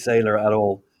a good sailor at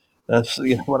all. That's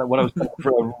when I was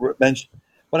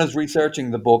when I was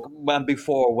researching the book and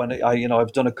before when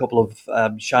I've done a couple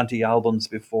of shanty albums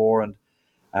before and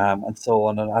so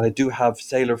on, and I do have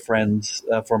sailor friends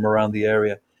from around the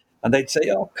area, and they'd say,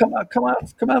 "Oh, come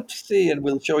out to sea, and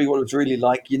we'll show you what it's really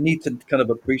like." You need to kind of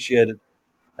appreciate it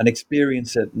and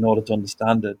experience it in order to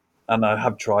understand it. And I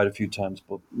have tried a few times,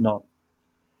 but not.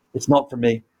 It's not for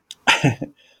me.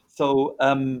 So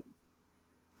I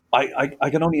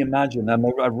can only imagine.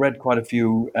 I've read quite a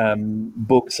few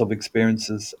books of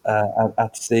experiences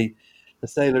at sea. The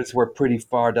sailors were pretty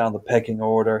far down the pecking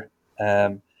order.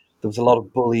 There was a lot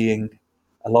of bullying,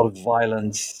 a lot of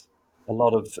violence, a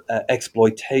lot of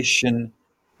exploitation,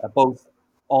 both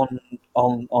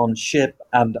on ship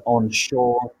and on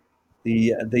shore.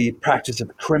 The practice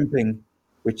of crimping,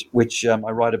 which I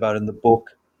write about in the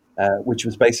book, which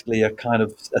was basically a kind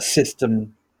of a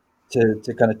system to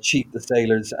kind of cheat the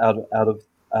sailors out of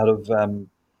out of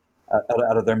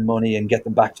their money and get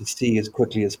them back to sea as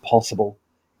quickly as possible.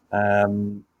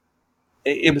 Um,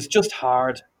 it was just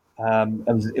hard. It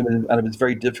was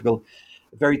very difficult,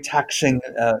 very taxing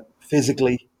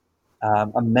physically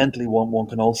and mentally. One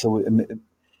can also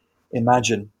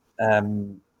imagine.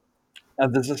 And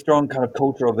there's a strong kind of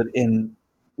culture of it in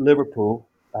Liverpool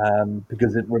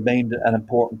because it remained an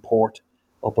important port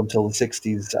up until the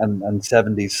 60s and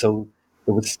 70s. So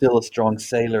there was still a strong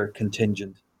sailor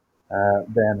contingent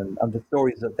then. And the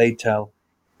stories that they tell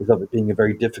is of it being a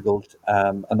very difficult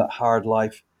and a hard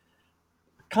life.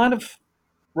 Kind of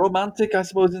romantic, I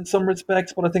suppose, in some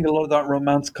respects, but I think a lot of that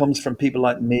romance comes from people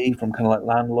like me, from kind of like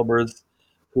landlubbers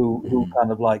who Mhm.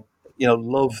 kind of like,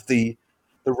 love the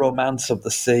romance of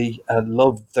the sea and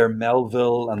love their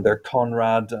Melville and their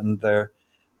Conrad and their,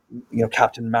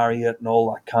 Captain Marriott and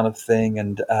all that kind of thing.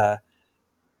 And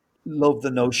love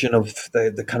the notion of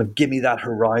the kind of gimme that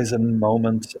horizon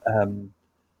moment.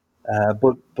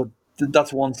 But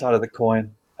that's one side of the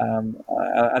coin.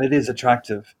 And it is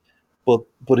attractive, but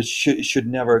it should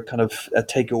never kind of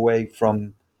take away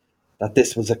from that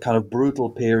this was a kind of brutal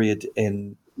period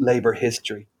in labor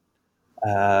history,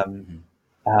 um,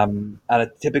 Mhm. and a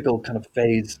typical kind of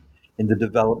phase in the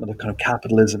development of kind of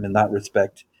capitalism in that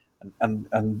respect.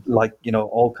 And like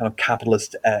all kind of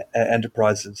capitalist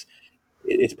enterprises,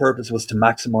 its purpose was to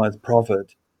maximize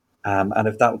profit, and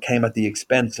if that came at the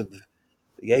expense of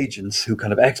the agents who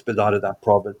kind of expedited that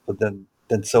profit, but then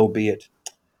so be it.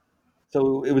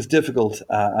 So it was difficult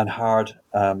and hard,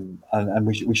 and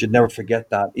we should never forget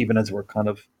that, even as we're kind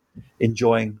of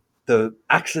enjoying the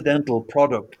accidental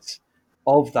products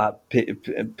of that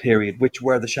period, which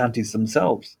were the shanties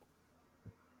themselves.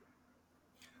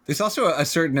 There's also a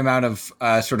certain amount of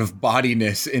sort of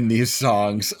bodiness in these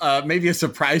songs, maybe a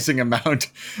surprising amount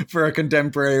for a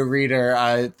contemporary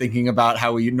reader, thinking about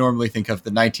how we normally think of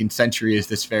the 19th century as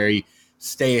this very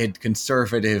staid,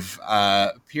 conservative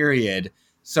period.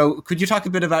 So, could you talk a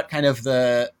bit about kind of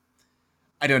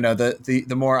I don't know,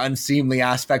 the more unseemly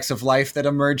aspects of life that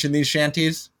emerge in these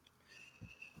shanties?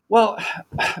 Well,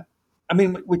 I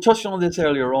mean, we touched on this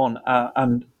earlier on,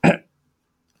 and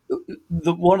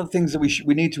one of the things that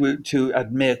we need to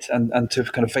admit and to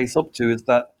kind of face up to is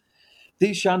that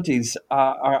these shanties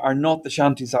are not the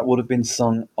shanties that would have been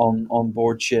sung on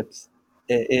board ships.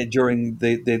 during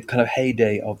the kind of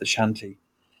heyday of the shanty.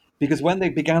 Because when they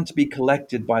began to be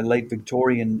collected by late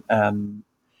Victorian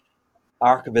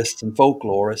archivists and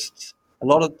folklorists, a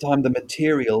lot of the time the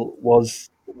material was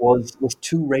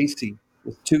too racy,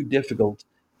 was too difficult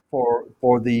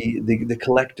for the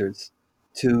collectors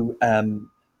to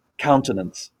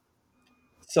countenance.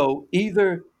 So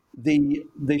either the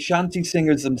shanty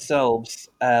singers themselves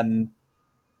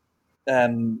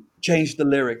changed the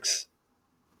lyrics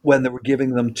when they were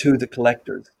giving them to the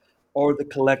collectors, or the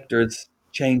collectors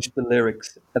changed the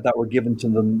lyrics that were given to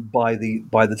them by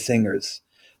the singers.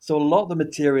 So a lot of the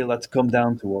material that's come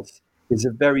down to us is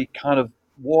a very kind of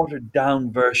watered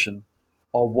down version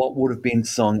of what would have been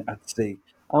sung at sea.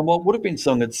 And what would have been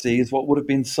sung at sea is what would have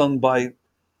been sung by,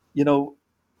 you know,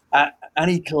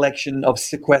 any collection of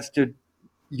sequestered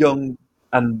young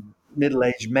and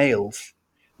middle-aged males.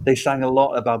 They sang a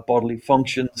lot about bodily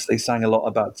functions. They sang a lot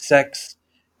about sex.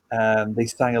 They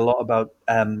sang a lot about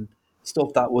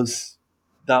stuff that was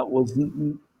that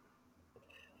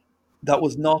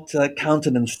was not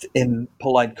countenanced in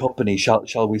polite company,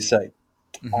 shall we say?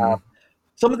 Hmm.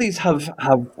 Some of these have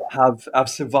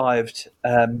survived.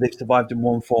 They've survived in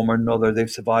one form or another. They've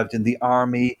survived in the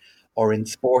army, or in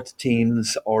sports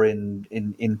teams, or in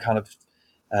kind of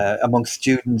amongst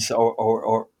students,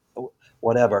 or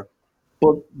whatever.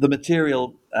 But the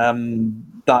material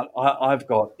that I've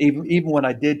got, even when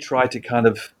I did try to kind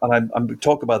of, and I'm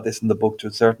talk about this in the book to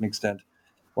a certain extent,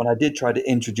 when I did try to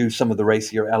introduce some of the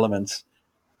racier elements,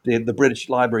 the British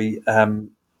Library,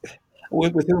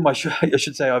 with whom I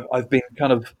should say I've been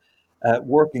kind of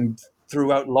working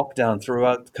throughout lockdown,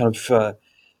 throughout kind of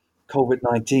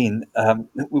COVID-19.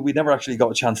 We never actually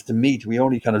got a chance to meet. We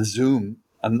only kind of Zoom,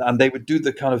 and they would do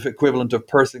the kind of equivalent of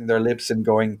pursing their lips and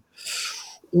going,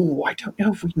 "Oh, I don't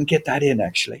know if we can get that in.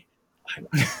 Actually,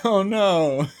 Oh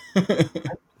no.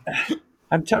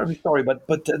 I'm terribly sorry, but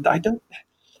I don't."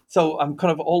 So I'm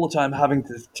kind of all the time having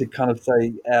to kind of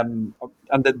say, and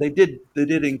that they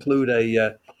did include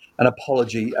an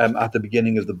apology at the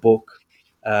beginning of the book,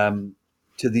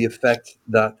 to the effect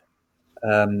that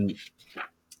um,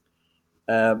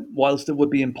 whilst it would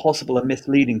be impossible and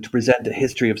misleading to present a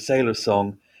history of sailor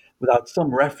song without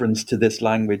some reference to this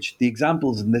language, the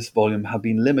examples in this volume have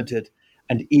been limited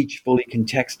and each fully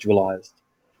contextualized.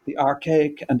 The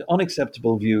archaic and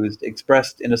unacceptable views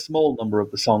expressed in a small number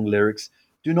of the song lyrics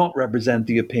do not represent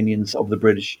the opinions of the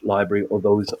British Library or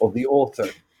those of the author.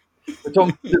 There's a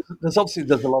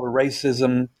lot of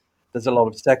racism, there's a lot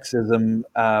of sexism,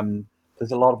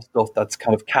 there's a lot of stuff that's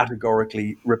kind of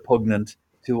categorically repugnant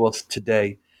to us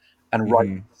today, and right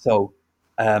Hmm. so.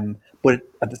 But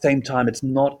at the same time, it's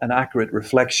not an accurate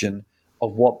reflection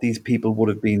of what these people would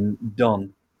have been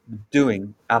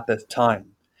doing at this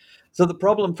time. So the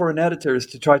problem for an editor is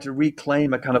to try to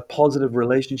reclaim a kind of positive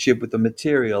relationship with the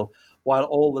material, while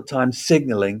all the time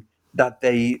signaling that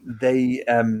they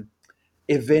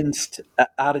evinced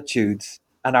attitudes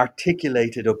and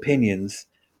articulated opinions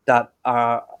that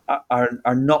are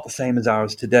not the same as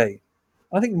ours today.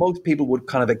 I think most people would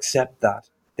kind of accept that.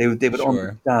 They would Sure.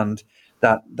 understand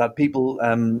that people,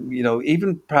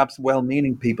 even perhaps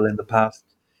well-meaning people in the past,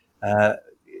 uh,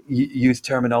 use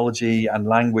terminology and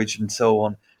language and so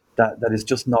on that is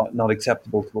just not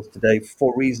acceptable to us today,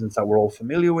 for reasons that we're all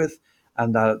familiar with,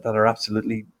 and that are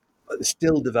absolutely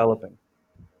still developing.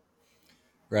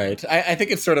 Right. I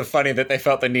think it's sort of funny that they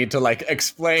felt the need to like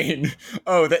explain,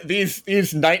 oh, that these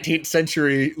 19th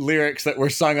century lyrics that were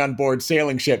sung on board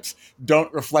sailing ships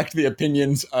don't reflect the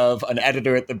opinions of an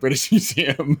editor at the British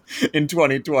Museum in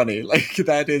 2020. Like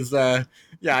that is,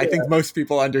 yeah, I think most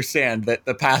people understand that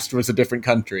the past was a different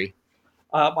country.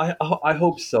 I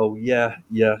hope so. Yeah,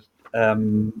 yeah,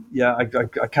 yeah. I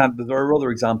can't. There are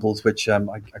other examples which I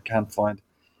can't find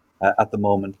at the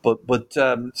moment, but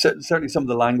certainly some of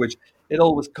the language, it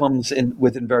always comes in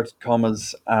with inverted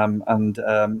commas, and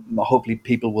hopefully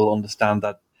people will understand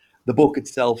that the book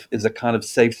itself is a kind of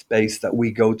safe space that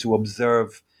we go to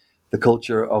observe the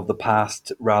culture of the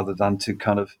past rather than to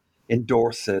kind of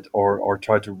endorse it or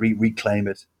try to reclaim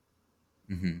it.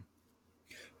 Hmm.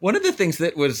 One of the things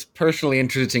that was personally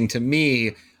interesting to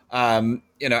me,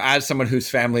 as someone whose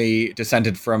family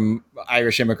descended from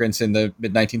Irish immigrants in the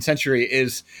mid 19th century,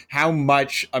 is how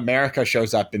much America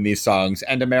shows up in these songs,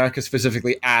 and America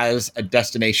specifically as a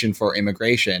destination for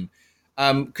immigration.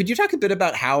 Could you talk a bit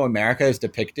about how America is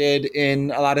depicted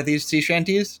in a lot of these sea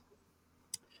shanties?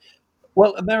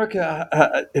 Well,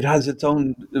 America, it has its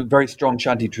own very strong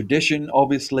shanty tradition.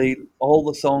 Obviously, all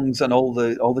the songs and all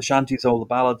the shanties, all the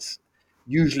ballads,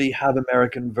 usually have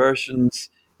American versions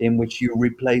in which you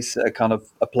replace a kind of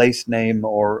a place name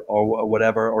or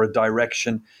whatever, or a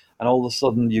direction, and all of a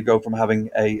sudden you go from having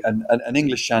an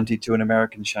English shanty to an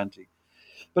American shanty.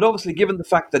 But obviously, given the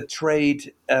fact that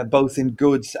trade, both in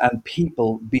goods and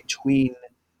people, between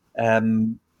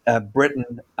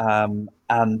Britain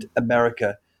and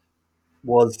America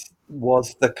was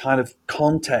the kind of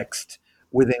context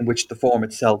within which the form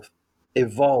itself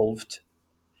evolved,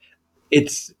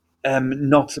 it's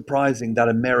not surprising that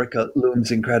America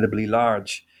looms incredibly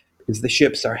large because the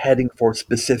ships are heading for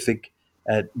specific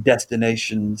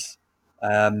destinations.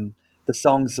 The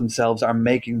songs themselves are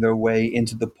making their way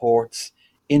into the ports,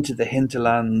 into the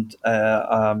hinterland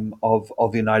of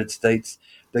the United States.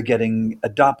 They're getting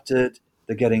adopted,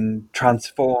 they're getting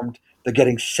transformed, they're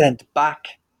getting sent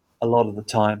back a lot of the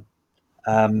time.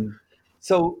 Um,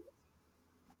 so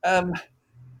um,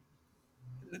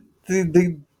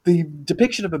 the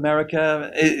depiction of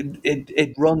America,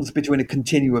 it runs between a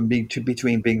continuum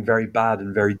between being very bad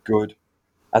and very good,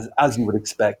 as you would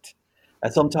expect.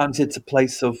 Sometimes it's a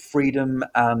place of freedom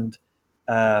and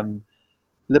um,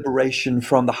 liberation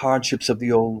from the hardships of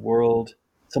the old world.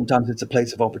 Sometimes it's a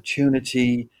place of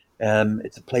opportunity.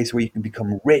 It's a place where you can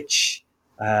become rich.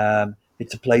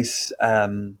 It's a place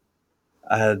that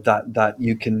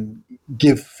you can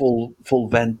give full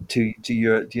vent to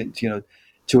your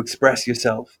to express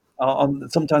yourself.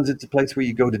 Sometimes it's a place where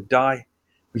you go to die,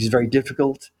 which is very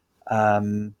difficult.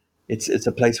 It's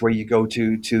a place where you go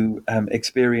to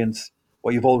experience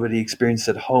what you've already experienced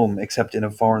at home, except in a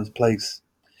foreign place.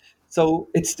 So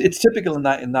it's typical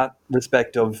in that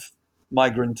respect of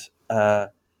migrant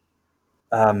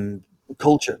um,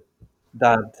 culture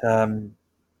that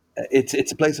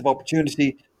it's a place of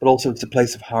opportunity, but also it's a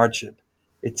place of hardship.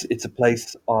 It's a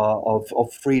place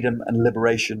of freedom and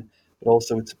liberation, but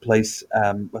also it's a place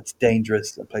that's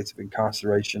dangerous, a place of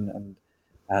incarceration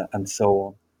and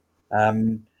so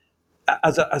on.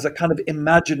 As a kind of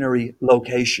imaginary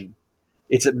location,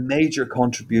 it's a major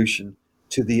contribution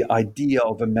to the idea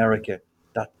of America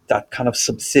that kind of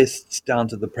subsists down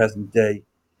to the present day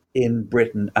in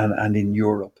Britain and in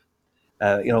Europe.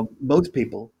 Most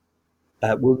people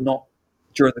will not,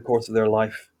 during the course of their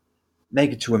life,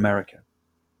 make it to America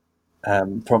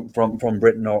from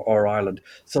Britain or Ireland.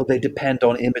 So they depend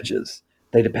on images,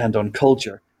 they depend on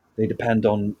culture, they depend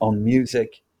on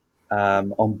music,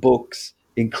 on books,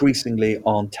 increasingly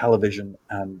on television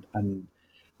and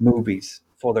movies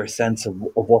for their sense of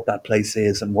what that place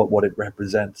is and what it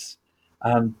represents.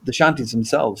 And the shanties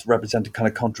themselves represent a kind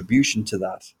of contribution to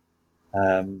that.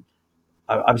 Um,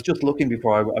 I was just looking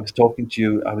before I was talking to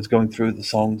you. I was going through the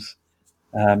songs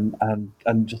and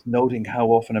just noting how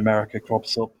often America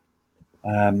crops up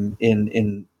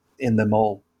in them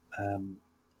all. Um,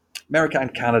 America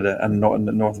and Canada and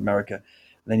North America, and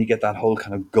then you get that whole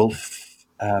kind of Gulf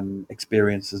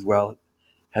experience as well,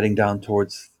 heading down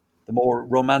towards the more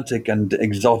romantic and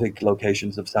exotic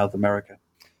locations of South America.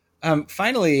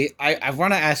 Finally, I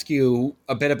want to ask you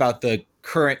a bit about the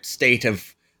current state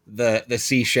of the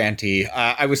sea shanty.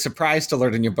 I was surprised to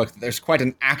learn in your book that there's quite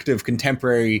an active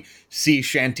contemporary sea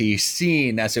shanty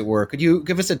scene, as it were. Could you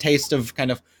give us a taste of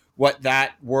kind of what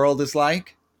that world is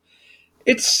like?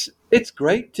 It's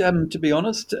great, to be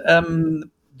honest.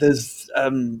 There's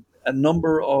a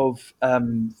number of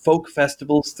folk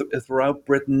festivals throughout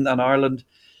Britain and Ireland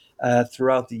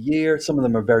throughout the year. Some of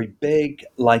them are very big,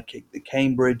 like the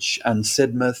Cambridge and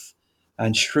Sidmouth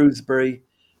and Shrewsbury.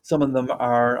 Some of them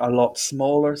are a lot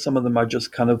smaller. Some of them are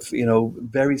just kind of,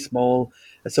 very small,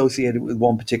 associated with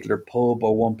one particular pub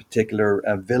or one particular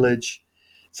village.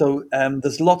 So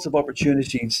there's lots of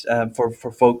opportunities for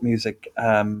folk music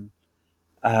um,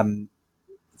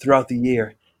 throughout the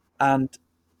year. And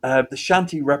the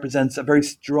shanty represents a very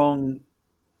strong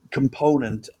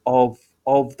component of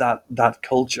that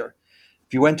culture.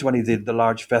 If you went to any of the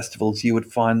large festivals, you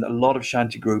would find a lot of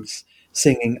shanty groups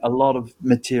singing a lot of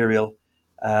material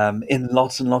in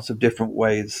lots and lots of different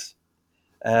ways.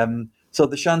 So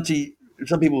the shanty,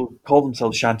 some people call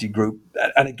themselves shanty group,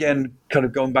 and again, kind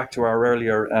of going back to our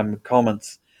earlier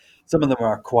comments, some of them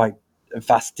are quite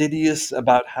fastidious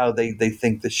about how they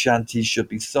think the shanty should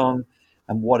be sung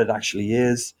and what it actually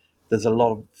is. There's a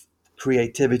lot of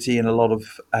creativity and a lot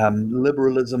of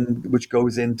liberalism which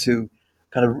goes into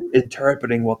kind of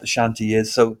interpreting what the shanty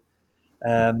is. So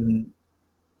um,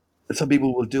 some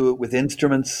people will do it with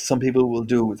instruments, some people will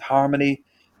do it with harmony,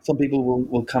 some people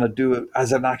will kind of do it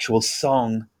as an actual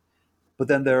song. But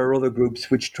then there are other groups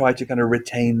which try to kind of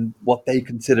retain what they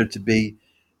consider to be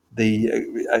the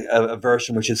a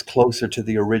version which is closer to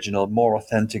the original, more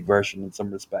authentic version in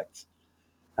some respects.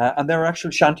 And there are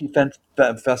actual shanty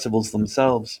festivals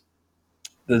themselves.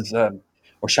 There's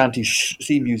or shanty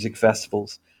sea music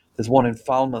festivals. There's one in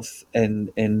Falmouth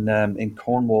in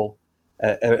Cornwall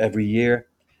every year,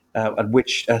 at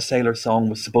which a Sailor Song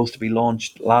was supposed to be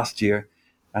launched last year,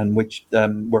 and which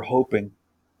we're hoping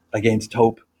against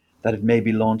hope that it may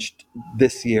be launched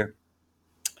this year.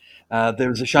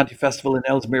 There's a shanty festival in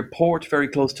Ellesmere Port, very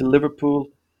close to Liverpool,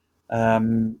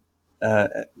 um, uh,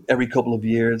 every couple of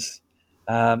years.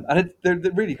 They're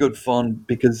really good fun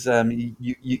because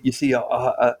you see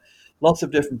lots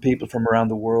of different people from around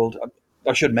the world.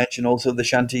 I should mention also the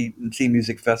Shanty Sea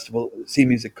Music Festival, sea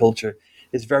music culture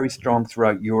is very strong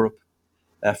throughout Europe.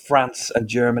 France and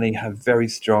Germany have very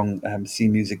strong sea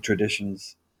music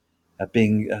traditions,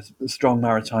 being strong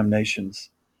maritime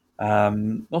nations.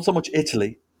 Not so much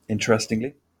Italy,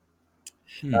 interestingly,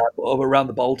 Hmm. around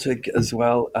the Baltic as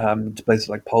well, to places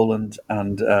like Poland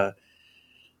and the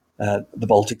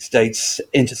Baltic states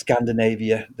into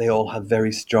Scandinavia. They all have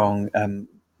very strong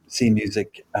sea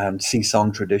music and sea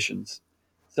song traditions.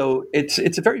 So it's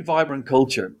a very vibrant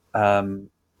culture, and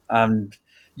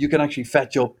you can actually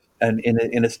fetch up and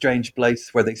in a strange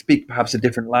place where they speak perhaps a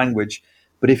different language,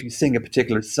 but if you sing a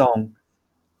particular song,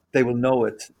 they will know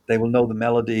it. They will know the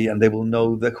melody, and they will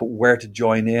know where to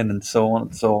join in, and so on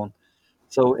and so on.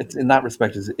 So it's in that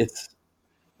respect, it's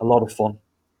a lot of fun.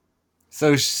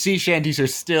 So sea shanties are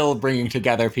still bringing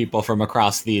together people from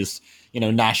across these,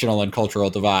 national and cultural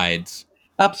divides.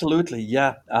 Absolutely,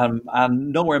 yeah,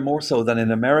 and nowhere more so than in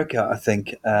America. I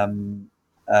think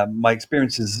my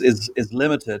experience is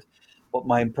limited, but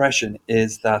my impression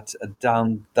is that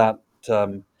down that,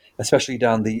 especially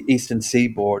down the eastern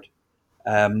seaboard,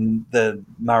 the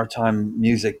maritime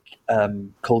music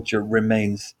culture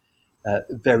remains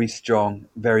very strong,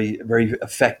 very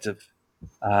effective,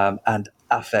 and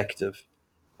affective,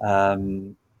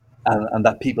 um, and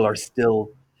that people are still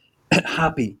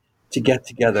happy to get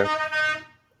together,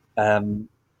 um,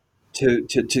 to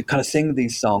kind of sing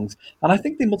these songs. And I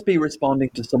think they must be responding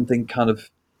to something kind of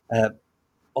uh,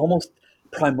 almost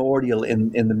primordial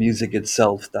in the music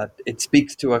itself, that it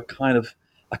speaks to a kind of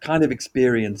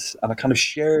experience and a kind of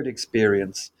shared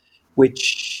experience,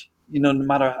 which, no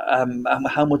matter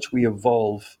how much we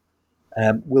evolve,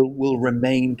 will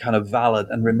remain kind of valid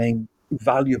and remain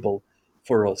valuable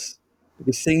for us,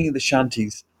 because singing the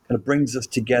shanties kind of brings us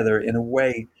together in a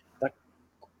way that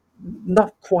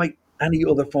not quite any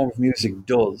other form of music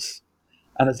does.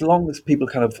 And as long as people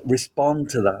kind of respond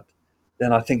to that,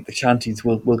 then I think the shanties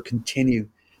will continue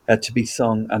to be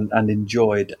sung and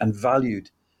enjoyed and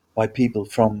valued by people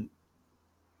from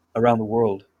around the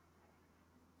world.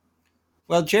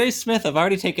 Well, Jerry Smith, I've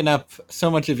already taken up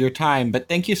so much of your time, but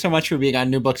thank you so much for being on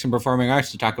New Books and Performing Arts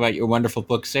to talk about your wonderful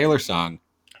book, Sailor Song.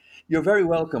 You're very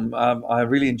welcome. I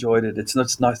really enjoyed it. It's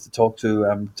nice to talk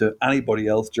to anybody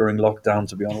else during lockdown,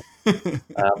 to be honest.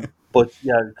 But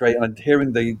yeah, great. And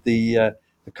hearing the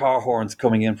car horns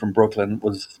coming in from Brooklyn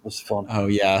was fun. Oh,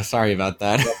 yeah, sorry about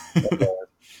that.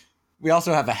 We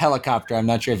also have a helicopter. I'm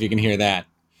not sure if you can hear that.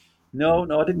 No,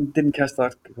 no, I didn't catch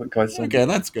that quite so. Okay,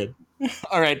 that's good.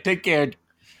 All right, take care.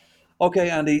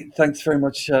 Okay, Andy, thanks very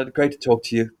much. Great to talk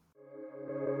to you.